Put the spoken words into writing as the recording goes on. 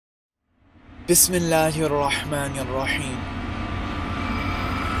Bismillahir Rahmanir Rahim.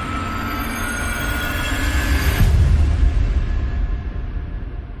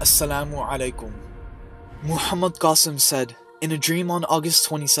 Assalamu alaikum. Muhammad Qasim said, in a dream on August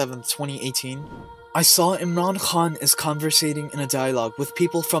 27, 2018, I saw Imran Khan is conversating in a dialogue with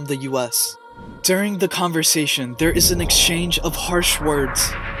people from the US. During the conversation, there is an exchange of harsh words.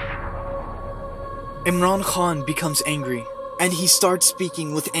 Imran Khan becomes angry, and he starts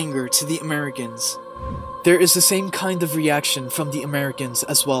speaking with anger to the Americans. There is the same kind of reaction from the Americans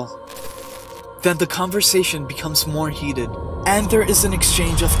as well. Then the conversation becomes more heated, and there is an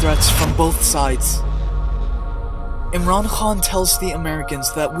exchange of threats from both sides. Imran Khan tells the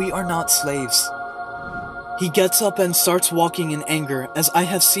Americans that we are not slaves. He gets up and starts walking in anger, as I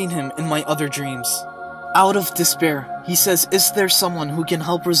have seen him in my other dreams. Out of despair, he says, is there someone who can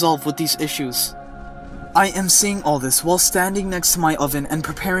help resolve with these issues? I am seeing all this while standing next to my oven and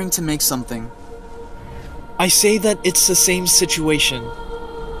preparing to make something. I say that it's the same situation.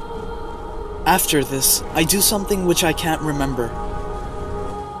 After this, I do something which I can't remember.